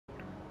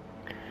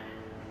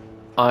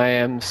I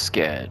am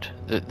scared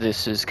that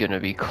this is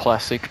gonna be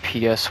classic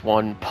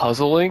PS1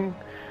 puzzling,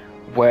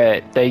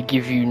 where they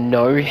give you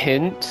no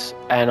hints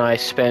and I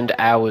spend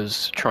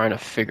hours trying to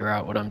figure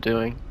out what I'm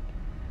doing.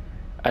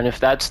 And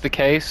if that's the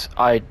case,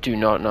 I do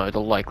not know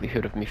the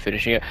likelihood of me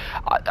finishing it.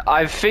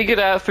 I've figured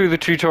out through the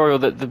tutorial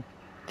that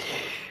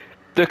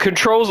the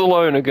controls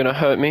alone are gonna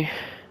hurt me.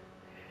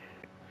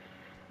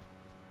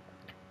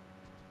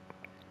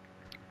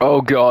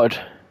 Oh god.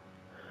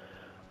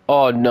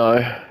 Oh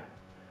no.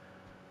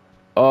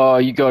 Oh,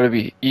 you gotta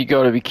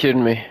be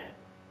kidding me.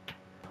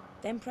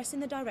 Then press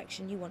in the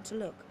direction you want to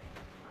look.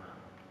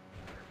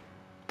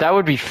 That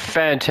would be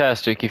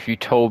fantastic if you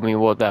told me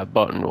what that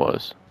button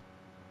was.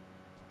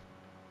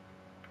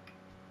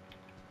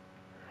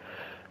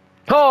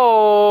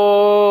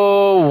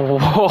 Oh,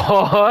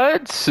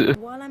 what?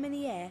 While I'm in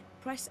the air,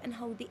 press and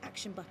hold the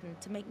action button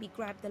to make me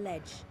grab the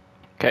ledge.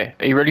 Okay,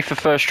 are you ready for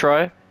first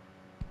try?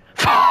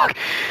 Fuck!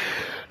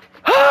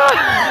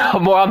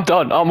 I'm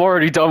done. I'm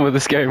already done with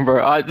this game,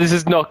 bro. This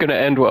is not gonna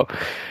end well.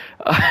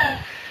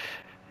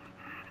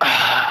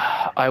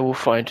 I will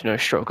find no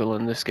struggle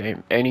in this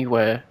game,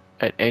 anywhere,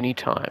 at any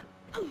time.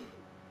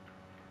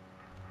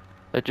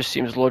 That just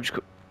seems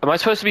logical. Am I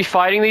supposed to be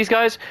fighting these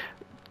guys?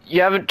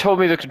 You haven't told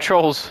me the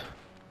controls.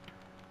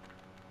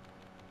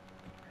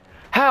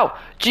 How?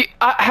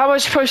 How am I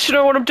supposed to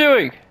know what I'm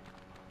doing?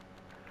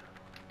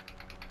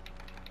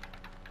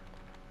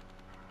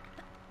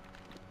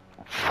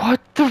 What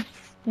the...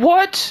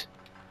 What?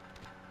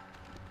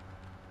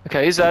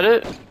 Okay, is that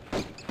it?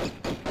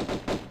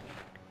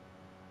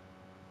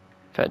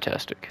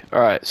 Fantastic.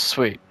 Alright,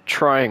 sweet.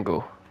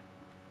 Triangle.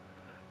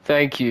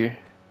 Thank you.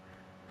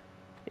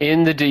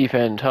 In the deep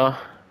end, huh?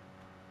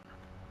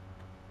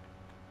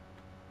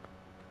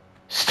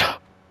 Stop.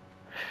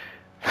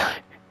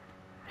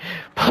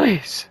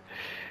 Please.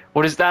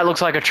 What is that?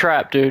 Looks like a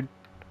trap, dude.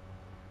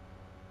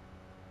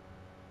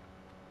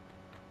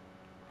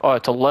 Oh,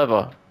 it's a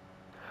lever.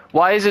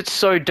 Why is it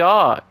so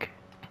dark?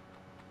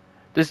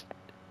 This...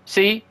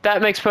 See?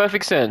 That makes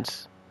perfect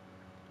sense.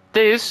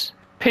 This,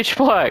 pitch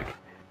black.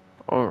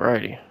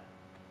 Alrighty.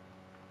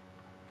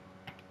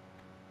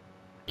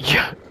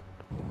 Yeah.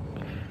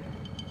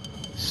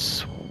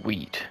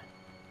 Sweet.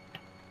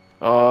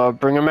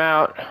 Bring him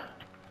out.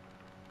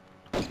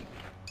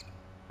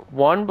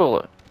 One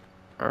bullet.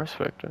 I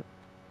respect it.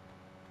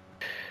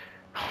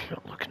 I'm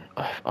not looking...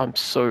 I'm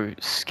so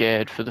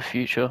scared for the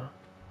future.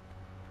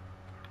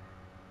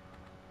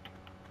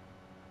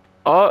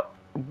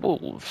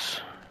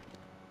 Wolves.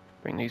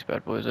 Bring these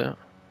bad boys out.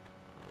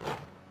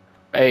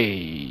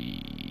 Hey,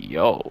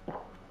 yo.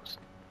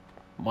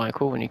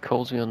 Michael, when he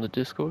calls me on the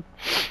Discord.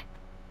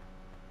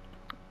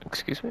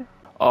 Excuse me?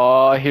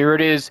 Oh, here it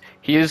is.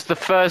 Here's the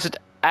first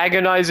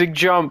agonizing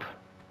jump. I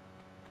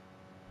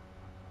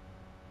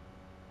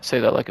say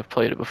that like I've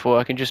played it before.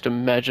 I can just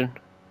imagine.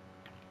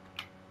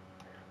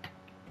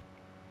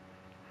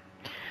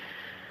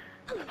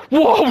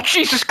 Whoa,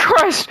 Jesus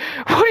Christ!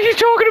 What are you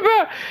talking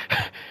about?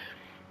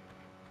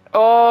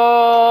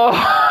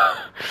 Oh...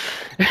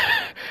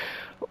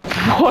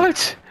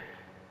 What?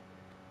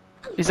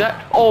 Is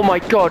that... Oh my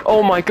god,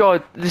 oh my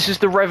god. This is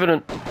the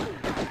Revenant.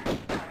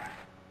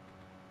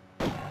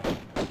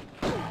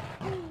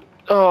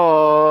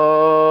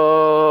 Oh,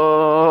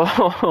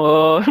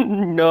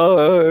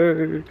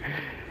 no.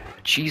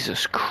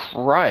 Jesus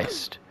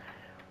Christ.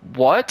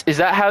 What? Is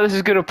that how this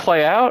is gonna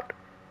play out?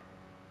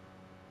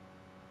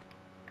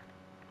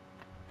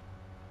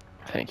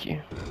 Thank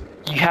you.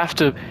 You have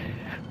to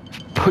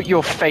put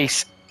your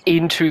face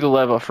into the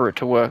lever for it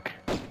to work.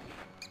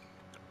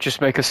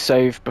 Just make a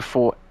save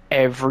before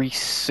every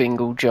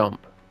single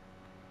jump.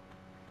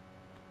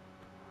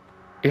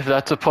 If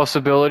that's a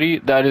possibility,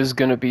 that is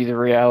gonna be the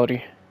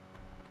reality.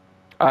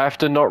 I have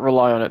to not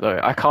rely on it though.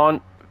 I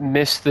can't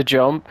miss the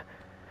jump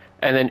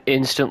and then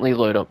instantly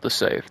load up the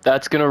save.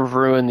 That's gonna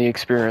ruin the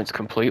experience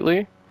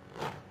completely.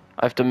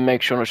 I have to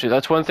make sure not to.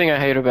 That's one thing I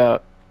hate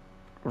about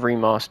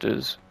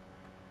remasters.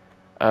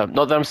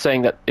 Not that I'm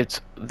saying that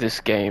it's this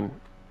game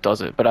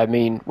does it, but I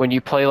mean when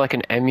you play like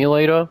an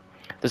emulator,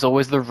 there's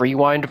always the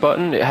rewind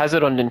button. It has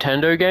it on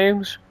Nintendo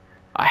games.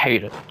 I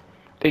hate it.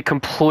 It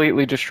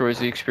completely destroys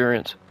the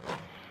experience.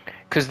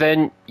 Because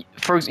then,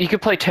 you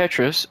could play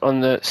Tetris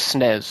on the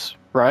SNES,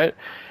 right?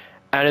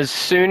 And as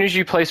soon as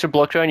you place a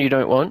block down you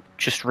don't want,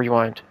 just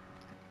rewind.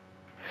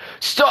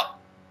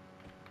 Stop!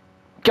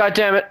 God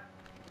damn it!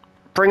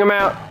 Bring him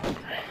out!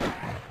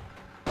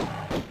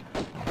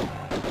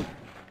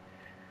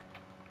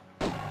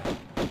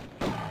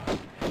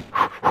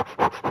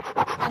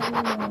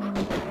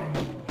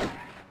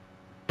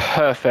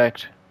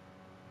 Perfect.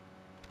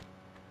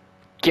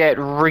 Get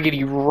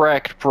riggedy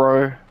wrecked,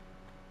 bro.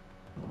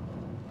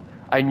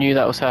 I knew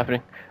that was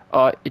happening.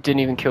 It didn't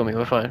even kill me,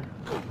 we're fine.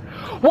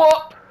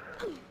 What?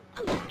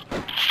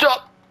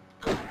 Stop!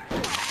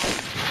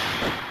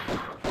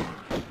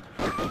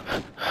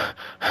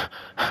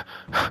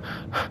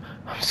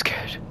 I'm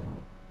scared.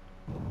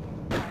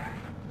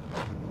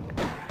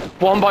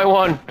 One by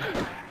one.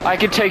 I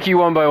can take you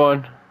one by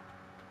one.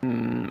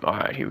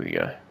 Alright, here we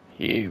go.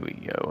 Here we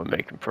go, we're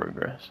making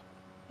progress.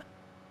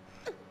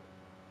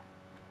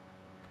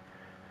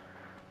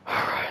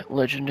 Alright,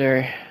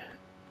 legendary.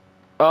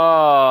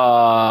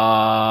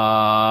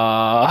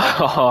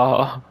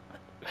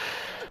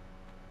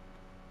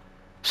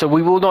 So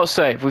we will not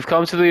save. We've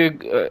come to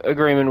the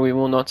agreement, we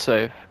will not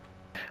save.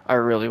 I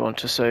really want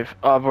to save.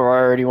 But I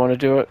already want to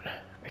do it.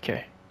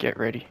 Okay, get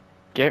ready.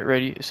 Get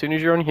ready. As soon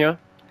as you're on here.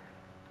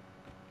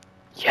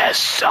 Yes,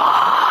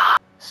 sir!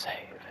 Save.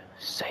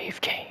 Save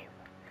game.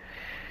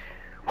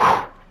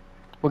 Whew.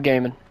 We're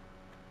gaming.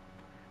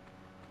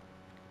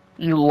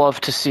 You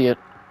love to see it.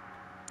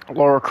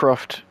 Lara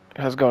Croft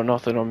has got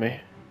nothing on me.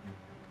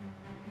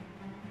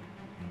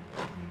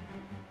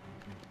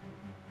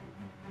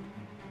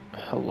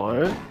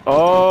 Hello?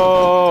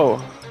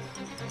 Oh!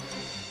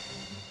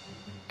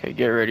 Okay,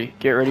 get ready.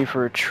 Get ready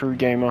for a true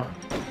gamer.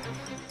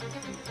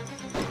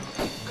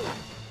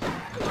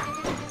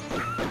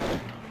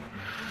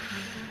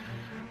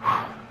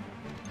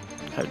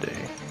 How dare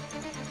you?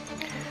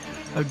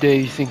 How dare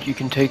you think you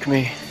can take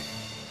me?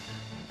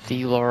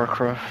 The Lara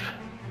Croft.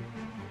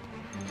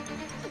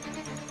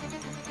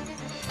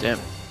 Damn,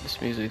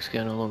 this music's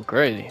getting a little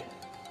crazy.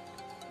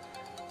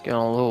 Getting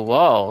a little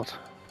wild.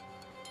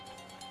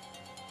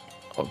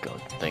 Oh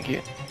god, thank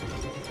you.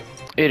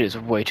 It is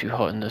way too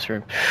hot in this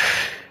room.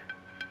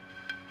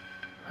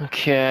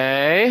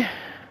 Okay.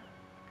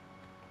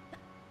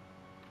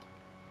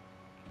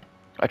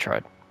 I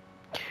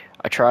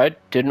tried,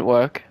 didn't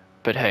work,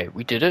 but hey,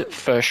 we did it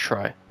first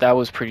try. That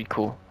was pretty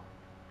cool.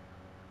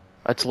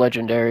 That's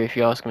legendary if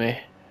you ask me.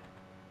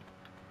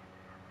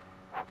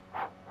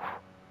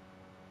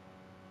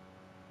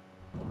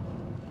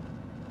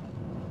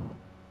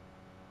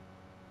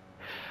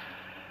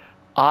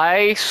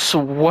 I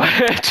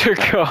swear to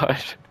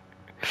God.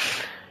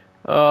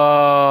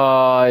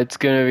 Oh, it's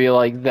gonna be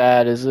like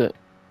that, is it?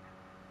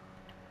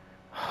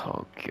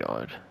 Oh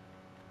God.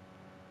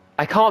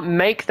 I can't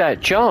make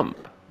that jump.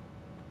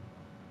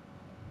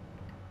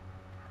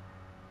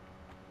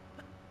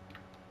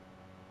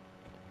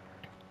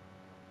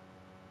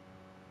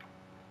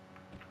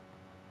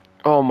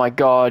 Oh my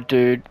God,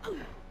 dude.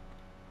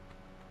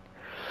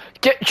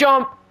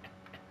 Jump!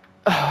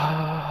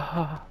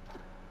 I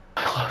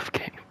love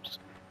games.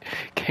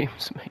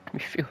 Games make me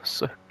feel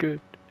so good.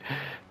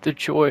 The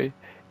joy.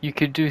 You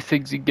can do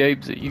things in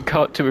games that you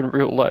can't do in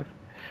real life.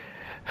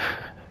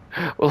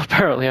 Well,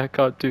 apparently I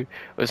can't do.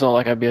 It's not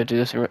like I'd be able to do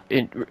this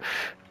in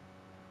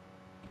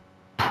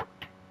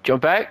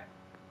jump back.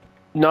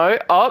 No,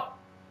 up.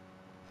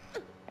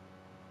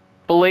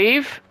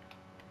 Believe.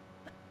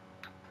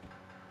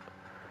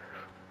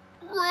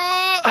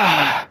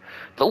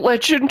 The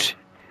legend.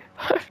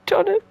 I've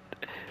done it.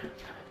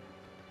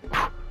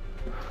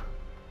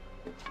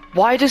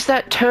 Why does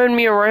that turn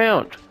me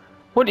around?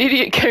 What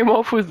idiot came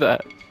up with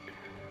that?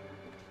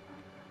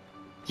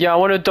 Yeah, I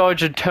want to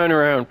dodge and turn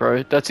around,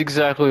 bro. That's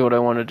exactly what I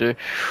want to do.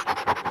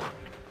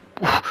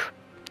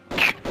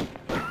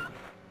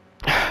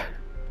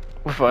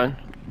 We're fine.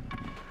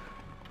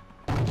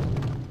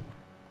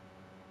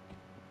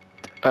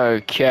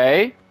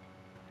 Okay.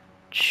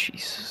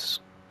 Jesus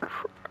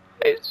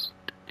Christ.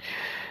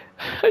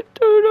 I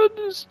don't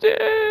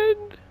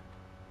understand.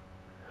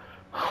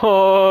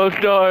 Oh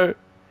no.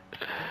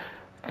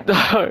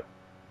 No.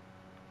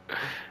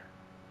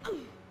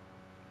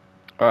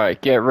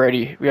 Alright, get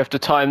ready. We have to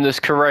time this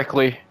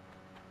correctly.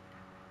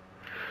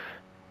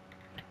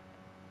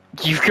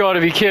 You've got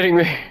to be kidding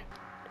me.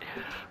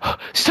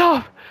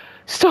 Stop!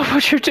 Stop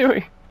what you're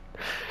doing.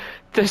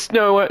 There's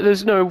no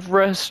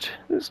rest.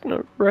 There's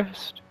no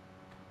rest.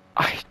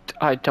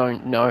 I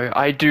don't know.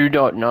 I do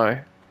not know.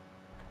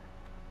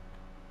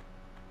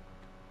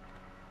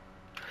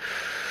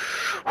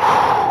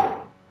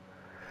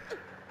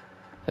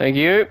 Thank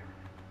you.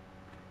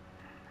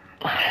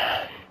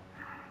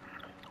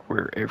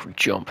 Where every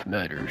jump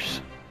matters.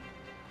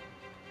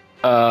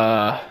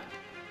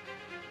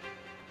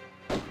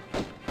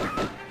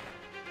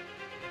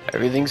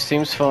 Everything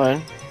seems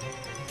fine.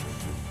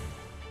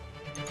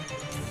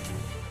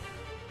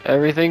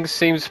 Everything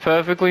seems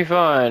perfectly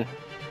fine.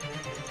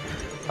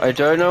 I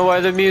don't know why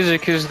the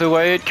music is the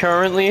way it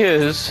currently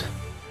is,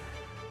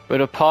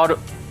 but a part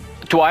of...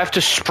 Do I have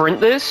to sprint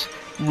this?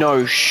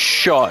 No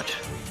shot.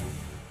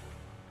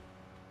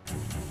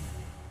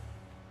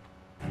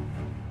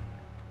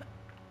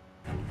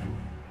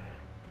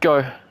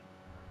 Go.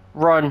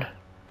 Run.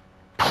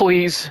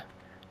 Please.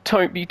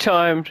 Don't be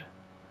timed.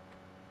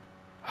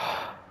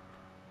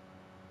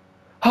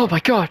 Oh my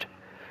God.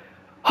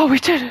 Oh, we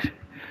did it.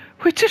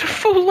 We did a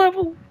full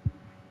level.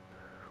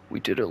 We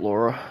did it,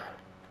 Laura.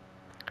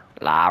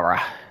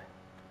 Lara.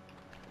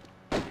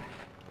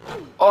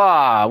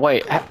 Ah,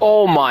 wait.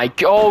 Oh my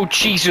God. Oh,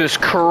 Jesus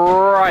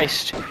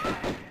Christ.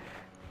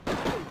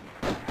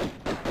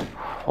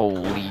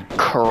 Holy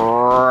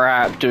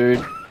crap,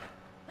 dude.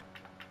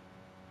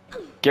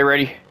 Get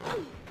ready.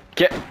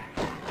 Get.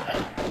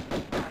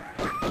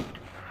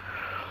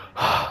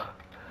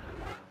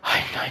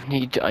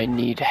 I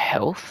need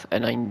health,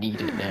 and I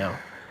need it now.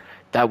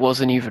 That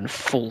wasn't even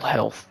full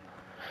health.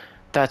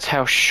 That's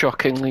how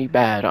shockingly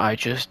bad I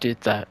just did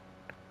that.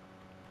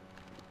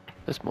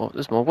 There's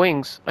more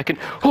wings. I can.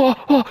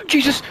 Oh,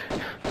 Jesus!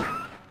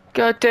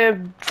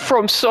 Goddamn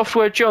From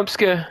Software jump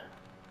scare.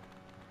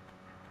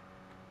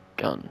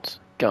 Guns,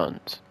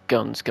 guns,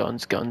 guns,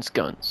 guns, guns,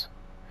 guns.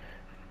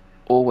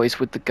 Always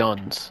with the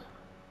guns.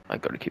 I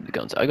gotta keep the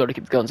guns. I gotta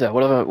keep the guns out.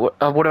 What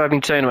have I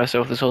been saying to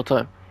myself this whole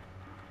time?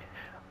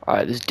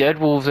 Alright, there's dead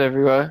wolves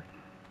everywhere.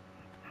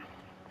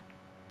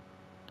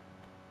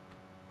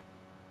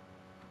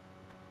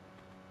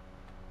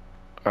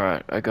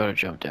 Alright, I gotta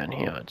jump down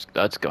here.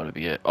 That's gotta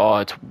be it. Oh,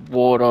 it's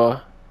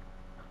water.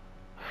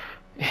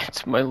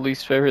 It's my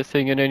least favorite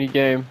thing in any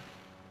game.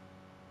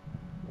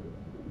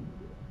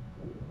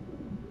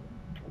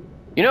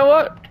 You know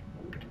what?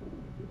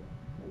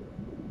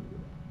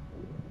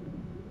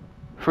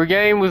 For a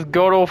game with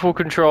god-awful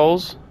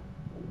controls,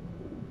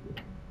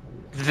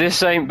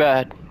 this ain't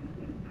bad.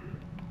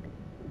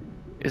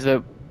 Is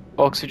there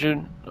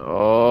oxygen?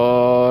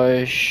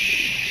 Oh,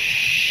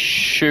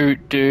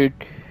 shoot, dude.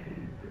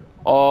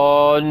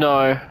 Oh,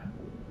 no.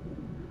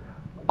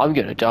 I'm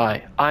gonna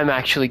die. I'm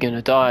actually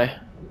gonna die.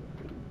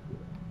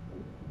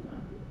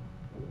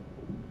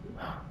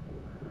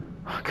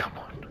 Oh, come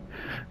on.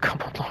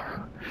 Come on,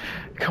 Laura.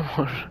 Come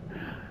on.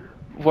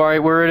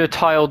 Right, we're in a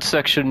tiled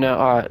section now.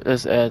 Alright,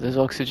 there's air, there's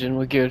oxygen,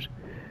 we're good.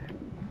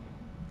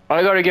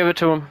 I gotta give it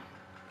to him.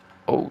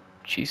 Oh,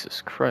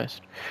 Jesus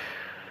Christ.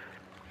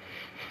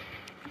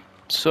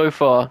 So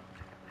far,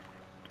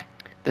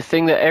 the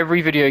thing that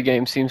every video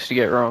game seems to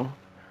get wrong,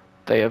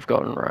 they have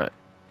gotten right.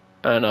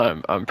 And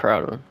I'm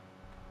proud of them.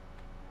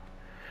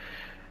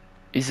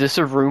 Is this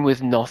a room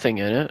with nothing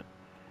in it?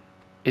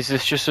 Is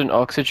this just an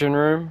oxygen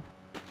room?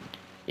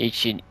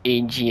 It's an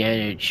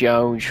Indiana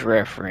Jones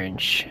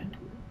reference.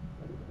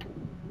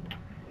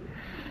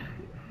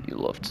 You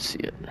love to see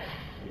it.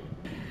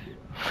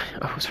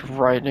 I was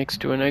right next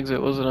to an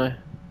exit, wasn't I?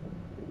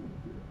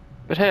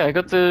 But hey, I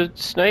got the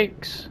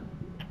snakes.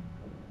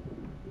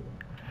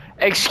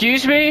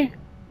 Excuse me?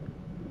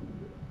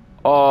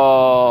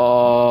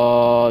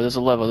 Oh, there's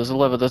a lever, there's a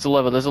lever, there's a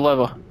lever, there's a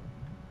lever.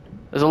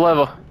 There's a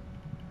lever.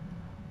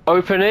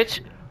 Open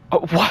it. Oh,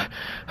 what?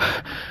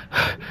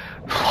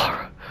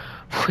 Laura,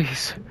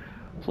 please.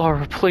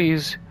 Laura,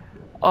 please.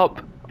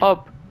 Up,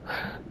 up.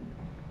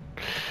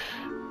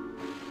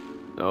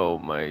 Oh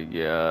my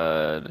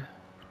god.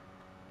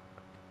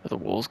 Are the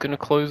walls gonna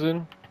close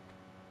in?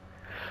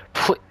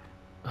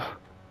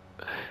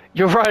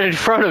 You're right in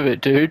front of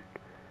it, dude.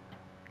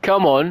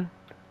 Come on.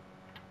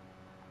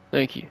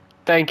 Thank you.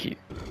 Thank you.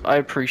 I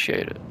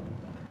appreciate it.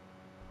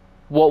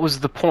 What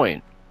was the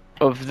point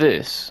of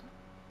this?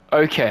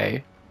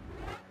 Okay.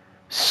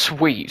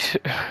 Sweet.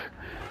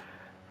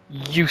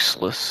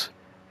 Useless.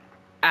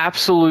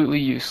 Absolutely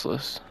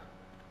useless.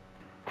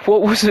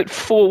 What was it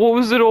for? What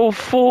was it all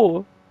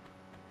for?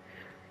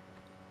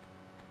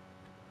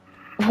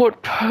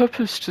 What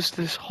purpose does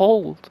this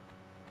hold?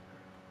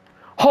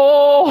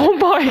 Oh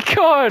my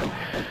god!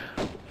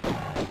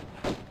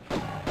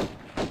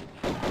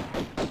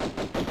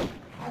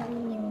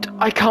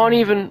 I can't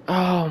even.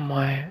 Oh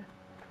my.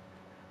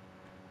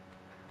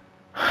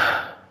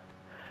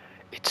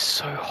 It's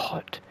so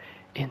hot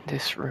in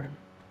this room.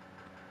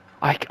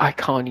 I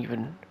can't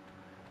even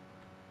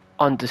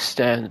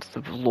understand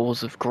the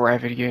laws of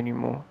gravity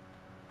anymore.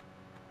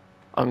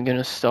 I'm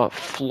gonna start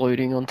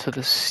floating onto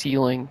the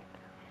ceiling.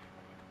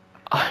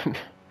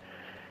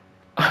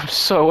 I'm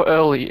so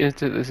early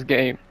into this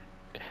game,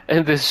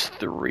 and there's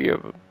 3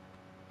 of them,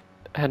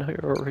 and I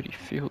already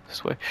feel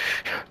this way.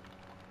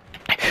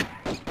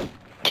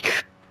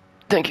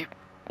 Thank you.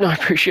 No, I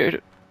appreciate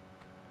it.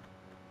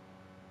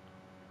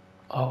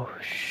 Oh,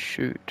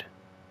 shoot.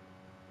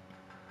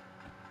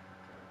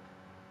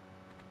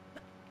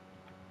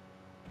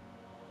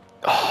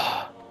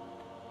 Oh,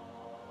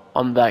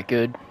 I'm that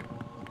good.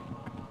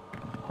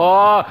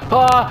 Oh,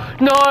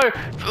 no!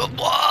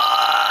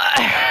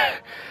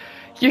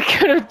 You're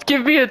gonna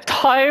give me a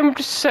timed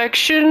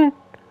section?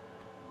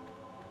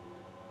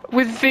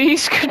 With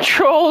these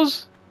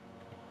controls?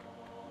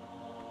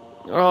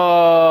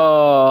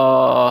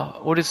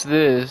 Oh, what is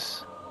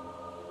this?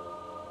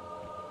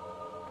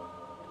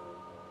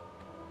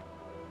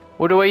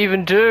 What do I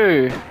even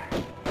do?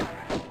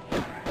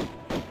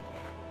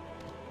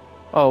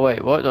 Oh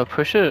wait, what? Do I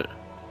push it?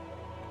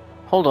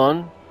 Hold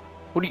on.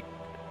 What do you...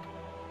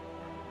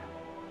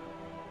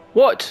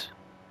 What?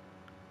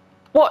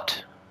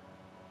 What?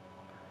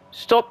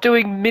 Stop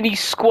doing mini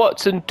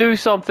squats and do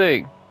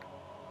something.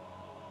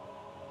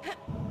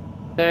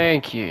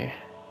 Thank you.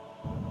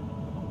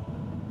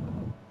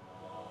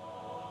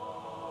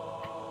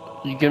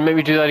 You can make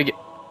me do that again.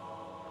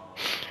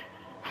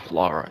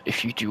 Laura,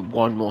 if you do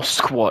one more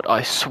squat,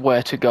 I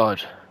swear to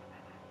God.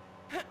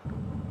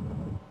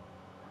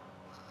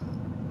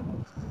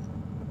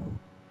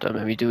 Don't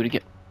make me do it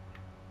again.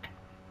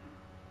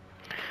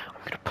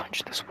 I'm gonna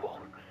punch this wall.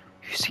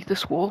 You see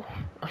this wall?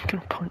 I'm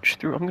gonna punch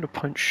through. I'm gonna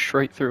punch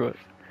straight through it.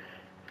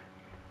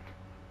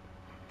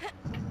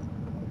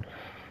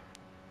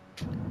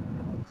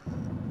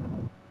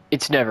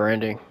 It's never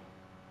ending.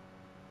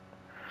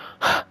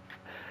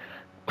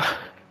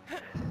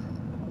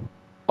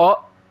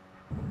 Oh!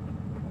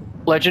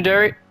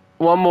 Legendary.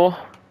 One more.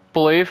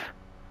 Believe.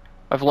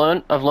 I've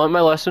learned my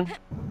lesson.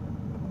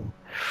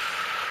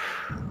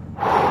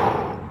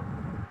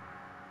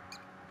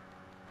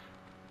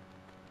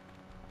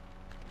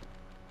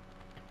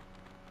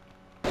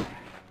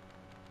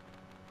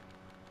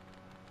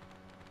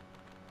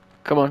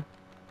 Come on.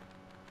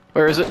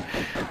 Where is it?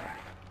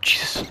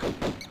 Jesus.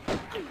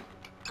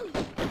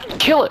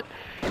 Kill it!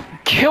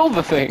 Kill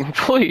the thing,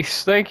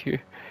 please. Thank you.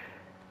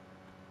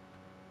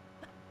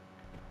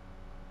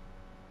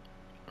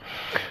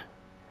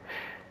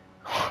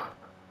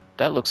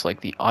 That looks like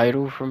the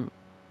idol from...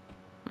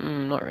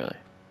 not really.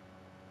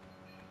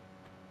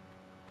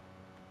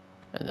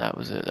 And that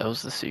was it. That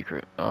was the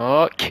secret.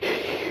 Oh.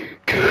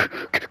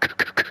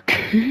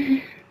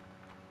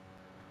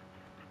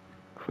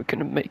 We're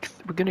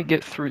gonna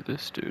get through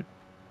this, dude.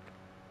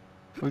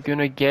 We're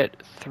gonna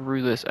get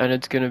through this, and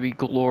it's gonna be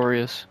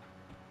glorious.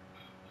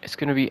 It's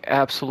gonna be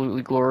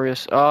absolutely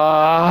glorious.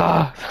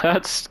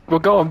 We're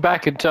going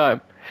back in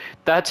time.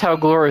 That's how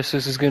glorious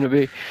this is gonna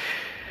be.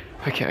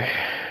 Okay.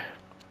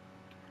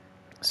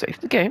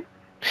 Save the game.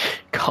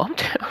 Calm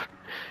down.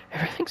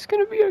 Everything's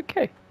gonna be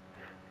okay.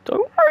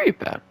 Don't worry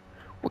about it.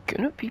 We're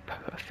gonna be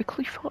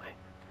perfectly fine.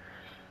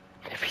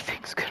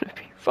 Everything's gonna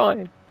be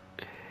fine.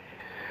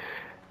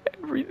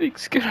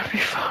 Everything's gonna be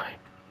fine.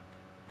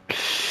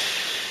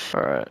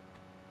 Alright.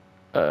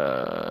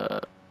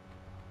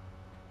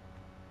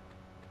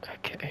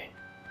 Okay.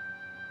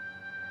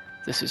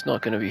 This is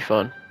not gonna be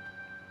fun.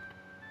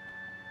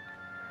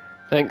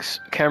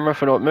 Thanks, camera,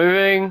 for not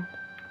moving.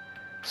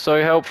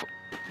 So helpful.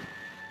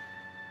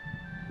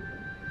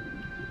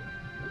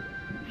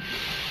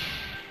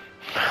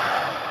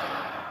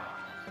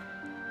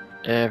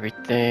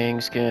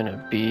 Everything's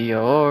gonna be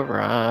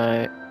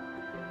alright.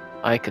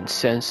 I can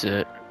sense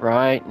it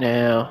right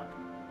now.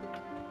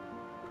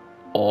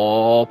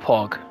 Oh,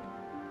 Pog.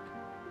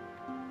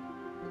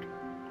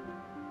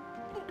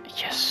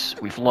 Yes,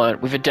 we've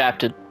learned, we've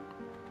adapted.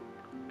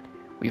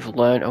 We've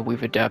learned and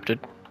we've adapted.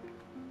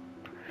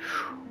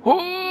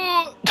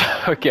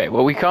 Okay,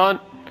 well we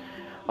can't.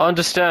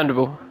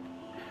 Understandable.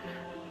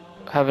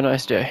 Have a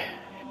nice day.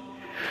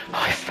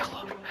 I fell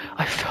off.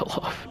 I fell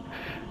off.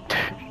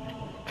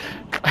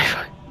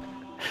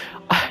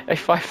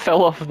 If I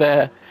fell off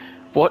there,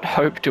 what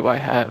hope do I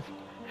have?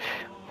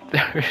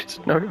 There is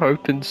no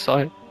hope in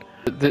sight.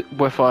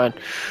 We're fine.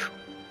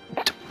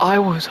 I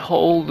was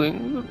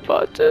holding the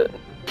button.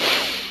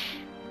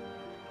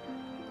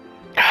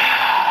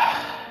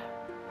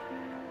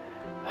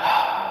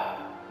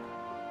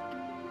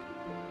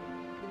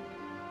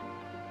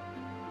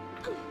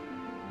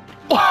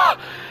 Oh,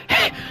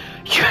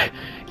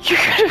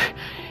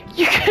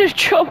 you're gonna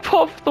jump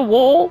off the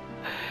wall?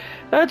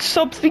 That's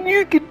something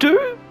you can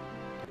do?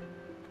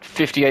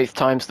 58th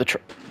time's the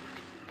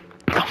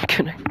I'm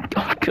gonna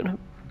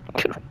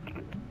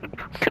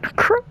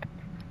cry.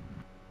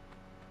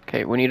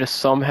 Okay, we need to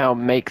somehow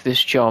make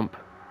this jump.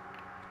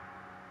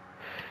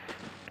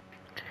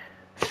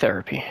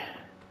 Therapy.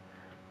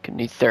 Gonna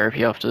need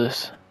therapy after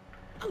this.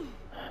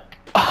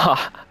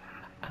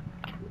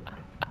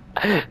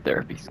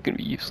 Therapy's gonna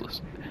be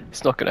useless.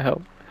 It's not gonna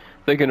help.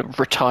 They're gonna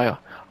retire.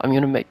 I'm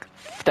gonna make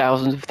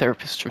thousands of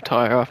therapists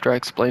retire after I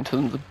explain to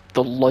them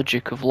the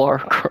logic of Lara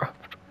Croft.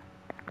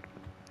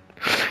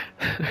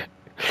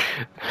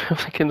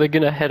 And they're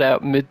gonna head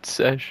out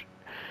mid-sesh.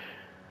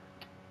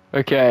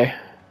 Okay.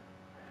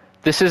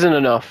 This isn't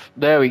enough.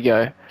 There we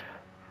go.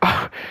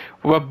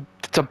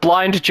 It's a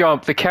blind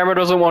jump. The camera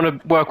doesn't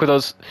want to work with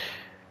us.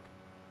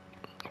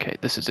 Okay,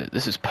 this is it.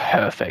 This is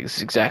perfect. This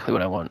is exactly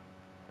what I want.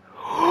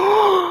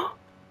 Oh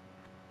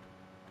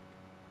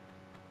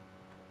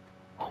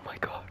my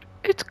god.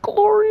 It's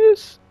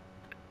glorious.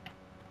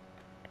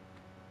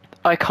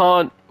 I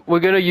can't. We're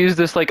gonna use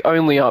this like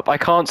only up. I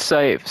can't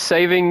save.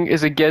 Saving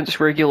is against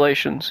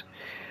regulations.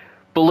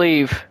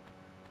 Believe.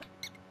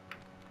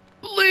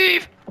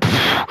 Believe!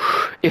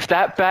 If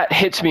that bat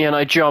hits me and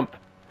I jump.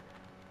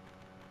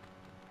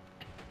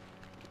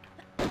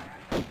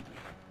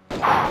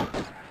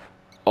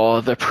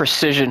 Oh, the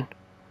precision.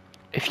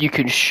 If you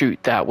can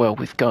shoot that well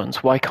with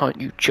guns, why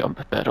can't you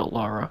jump better,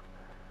 Lara?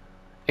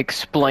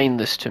 Explain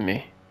this to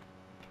me.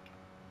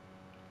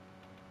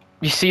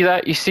 You see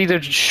that? You see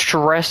the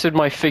stress in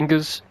my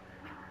fingers?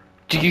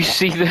 Do you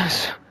see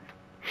this?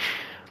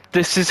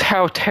 This is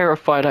how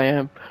terrified I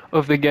am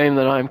of the game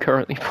that I am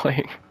currently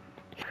playing.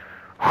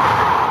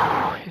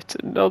 It's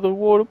another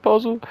water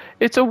puzzle.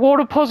 It's a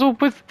water puzzle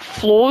with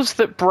floors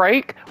that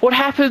break. What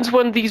happens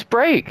when these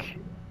break?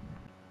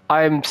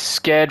 I'm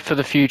scared for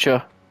the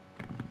future.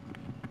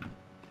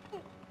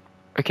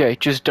 Okay,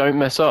 just don't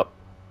mess up.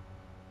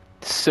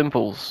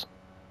 Simples.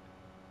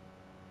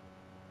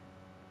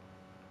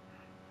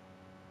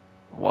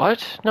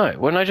 What? No,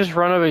 wouldn't I just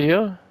run over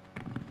here?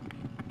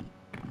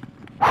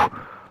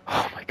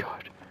 Oh my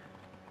god.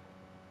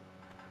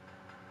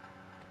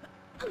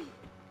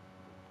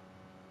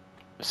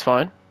 It's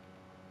fine.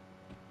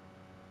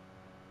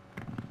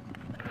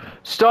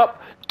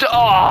 Stop!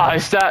 Ah,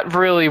 is that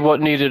really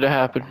what needed to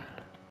happen?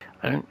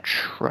 I don't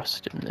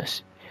trust in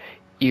this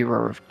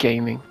era of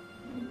gaming.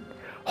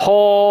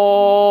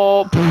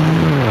 Oh!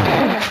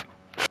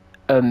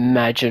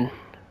 Imagine.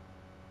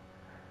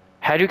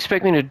 How do you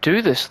expect me to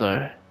do this,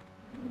 though?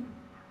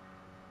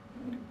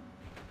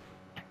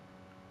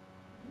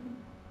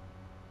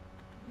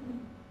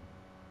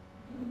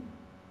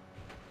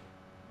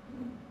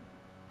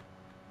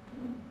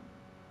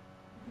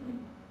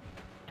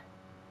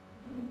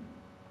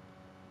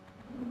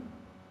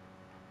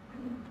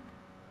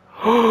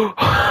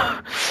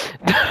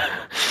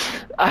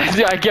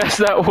 I guess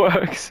that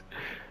works.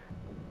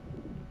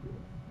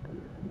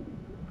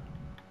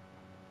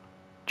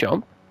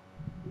 Jump.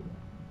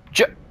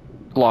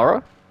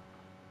 Laura?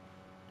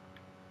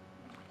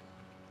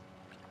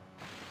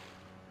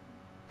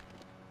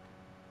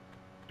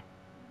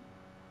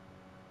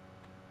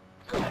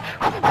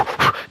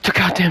 The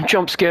goddamn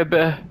jump scare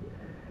bear.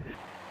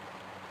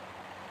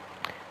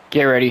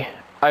 Get ready.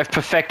 I've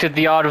perfected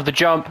the art of the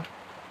jump.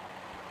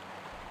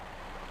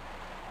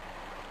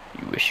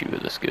 You wish you were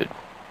this good.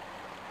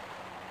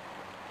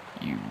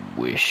 You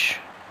wish.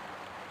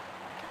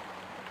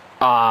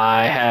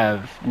 I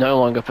have no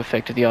longer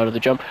perfected the art of the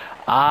jump.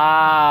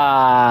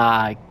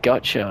 Ah,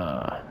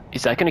 gotcha.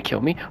 Is that gonna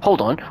kill me?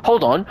 Hold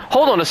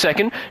on a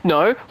second.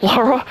 No,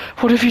 Laura,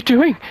 what are you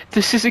doing?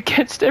 This is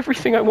against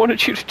everything I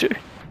wanted you to do.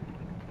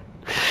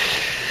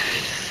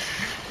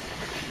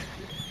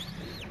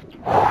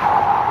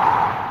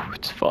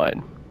 It's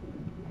fine.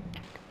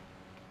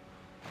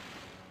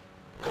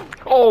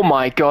 Oh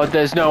my god,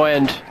 there's no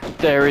end.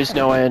 There is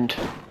no end.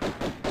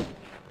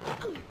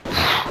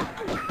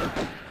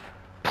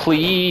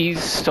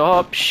 Please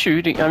stop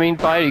shooting. I mean,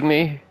 biting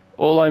me.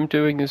 All I'm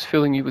doing is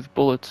filling you with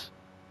bullets.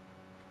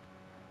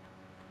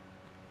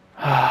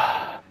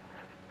 What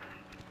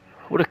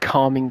a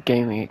calming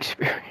gaming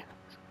experience.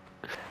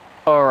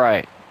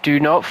 Alright, do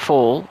not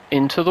fall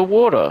into the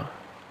water.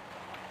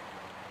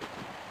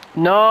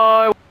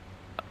 No!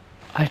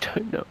 I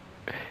don't know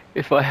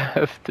if I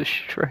have the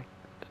strength.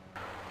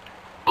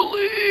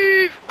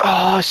 Believe!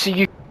 Oh,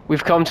 so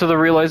we've come to the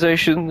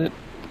realization that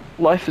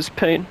life is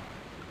pain.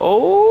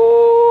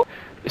 Oh!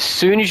 As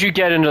soon as you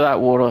get into that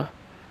water,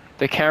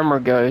 the camera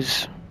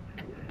goes,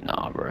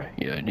 nah, bro,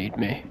 you don't need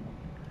me.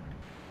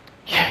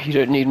 Yeah, you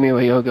don't need me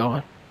where you're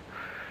going.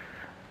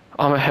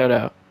 I'ma head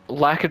out.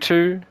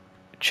 Lakitu,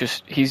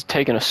 he's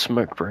taking a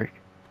smoke break.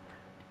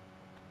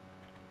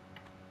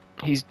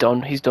 He's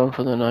done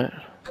for the night.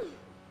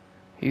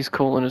 He's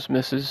calling his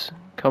missus,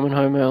 coming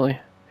home early.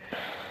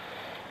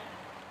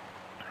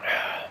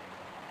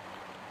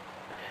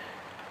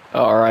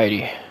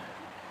 Alrighty.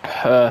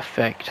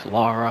 Perfect,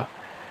 Lara.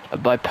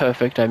 By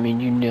perfect, I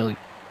mean you nearly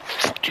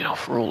fucked it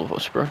off for all of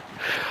us, bro.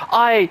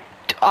 I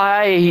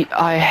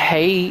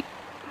hate...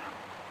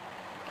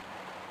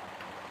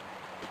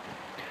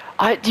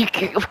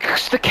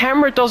 the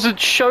camera doesn't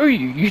show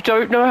you. You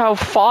don't know how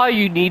far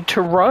you need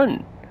to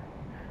run.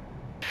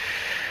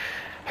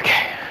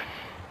 Okay.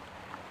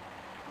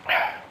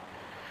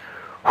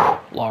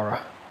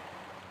 Lara.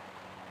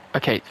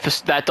 Okay,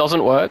 that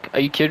doesn't work. Are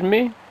you kidding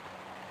me?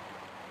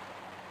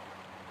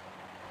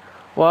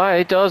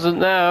 Why doesn't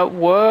that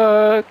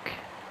work?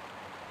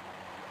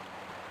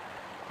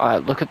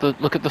 Alright, look at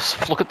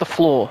the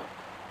floor.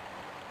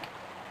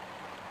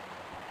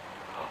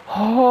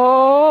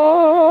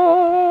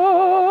 Oh,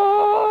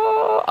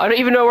 I don't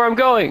even know where I'm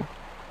going.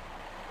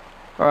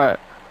 Alright.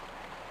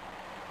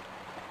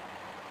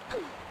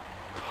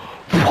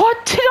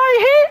 What did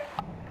I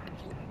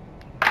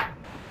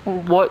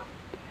hit? What?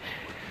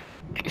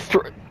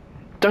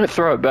 Don't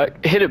throw it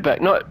back. Hit it back.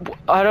 No,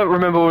 I don't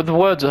remember what the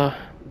words are.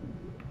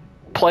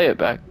 Play it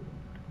back.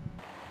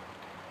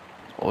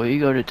 All you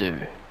gotta do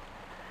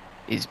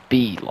is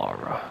be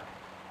Lara.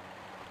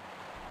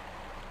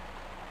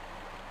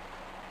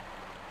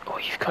 All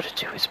you've gotta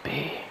do is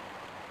be.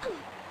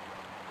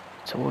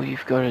 That's all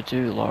you've gotta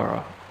do,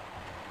 Lara.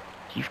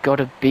 You've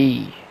gotta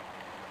be.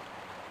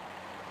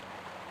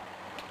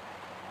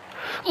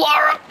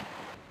 Lara!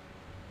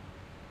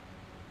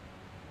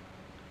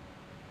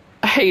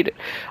 I hate it.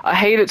 I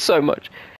hate it so much.